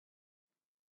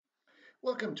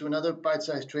Welcome to another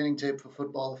bite-sized training tape for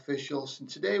football officials. And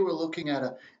today we're looking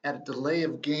at a delay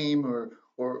of game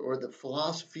or the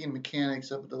philosophy and mechanics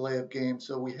of a delay of game.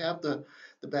 So we have the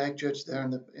back judge there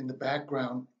in the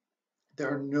background.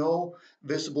 There are no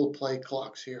visible play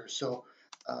clocks here. So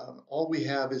all we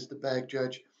have is the back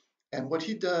judge. And what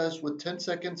he does with 10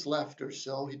 seconds left or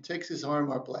so, he takes his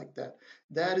arm up like that.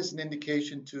 That is an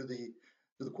indication to the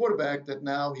quarterback that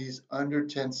now he's under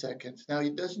 10 seconds. Now he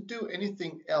doesn't do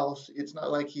anything else. It's not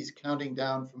like he's counting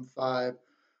down from 5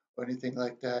 or anything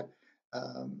like that.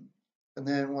 Um, and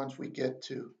then once we get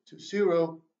to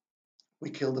 0, we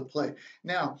kill the play.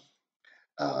 Now,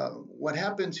 what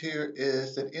happens here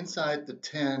is that inside the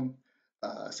 10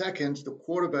 seconds, the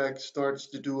quarterback starts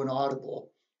to do an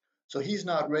audible. So he's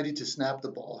not ready to snap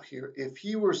the ball here. If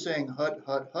he were saying hut,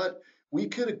 hut, hut, we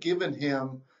could have given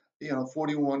him,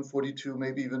 41, 42,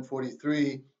 maybe even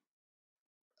 43,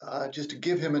 just to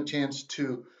give him a chance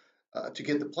to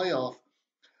get the playoff.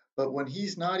 But when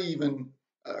he's not even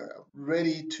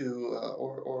ready to,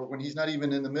 or when he's not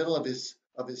even in the middle of his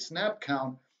snap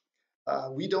count,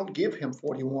 we don't give him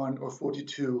 41 or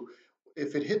 42.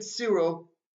 If it hits 0,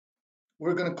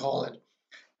 we're going to call it.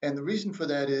 And the reason for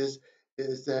that is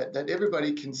that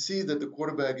everybody can see that the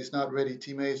quarterback is not ready,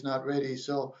 team A is not ready.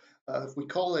 So if we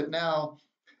call it now,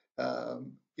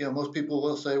 most people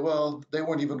will say, well, they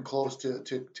weren't even close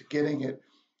to getting it.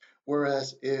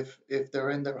 Whereas if they're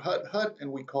in their hut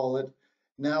and we call it,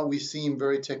 now we seem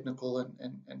very technical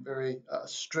and very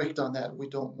strict on that. We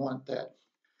don't want that.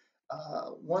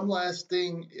 One last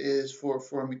thing is for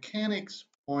a mechanics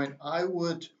point, I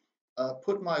would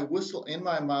put my whistle in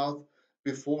my mouth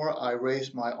before I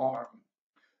raise my arm,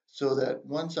 so that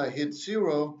once I hit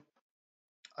 0,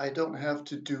 I don't have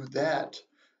to do that.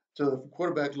 So if the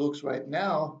quarterback looks right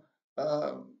now,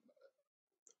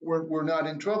 we're not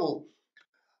in trouble.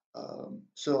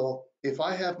 So if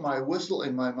I have my whistle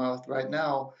in my mouth right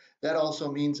now, that also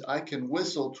means I can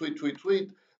whistle, tweet, tweet,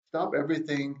 tweet, stop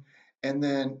everything, and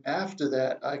then after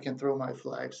that I can throw my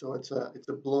flag. So it's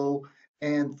a blow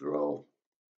and throw.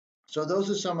 So those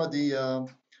are some of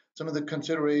the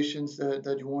considerations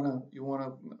that you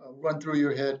wanna run through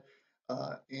your head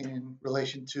in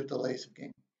relation to delays of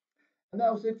game. And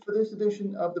that was it for this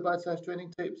edition of the Bite Size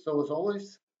Training Tape. So as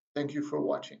always, thank you for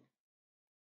watching.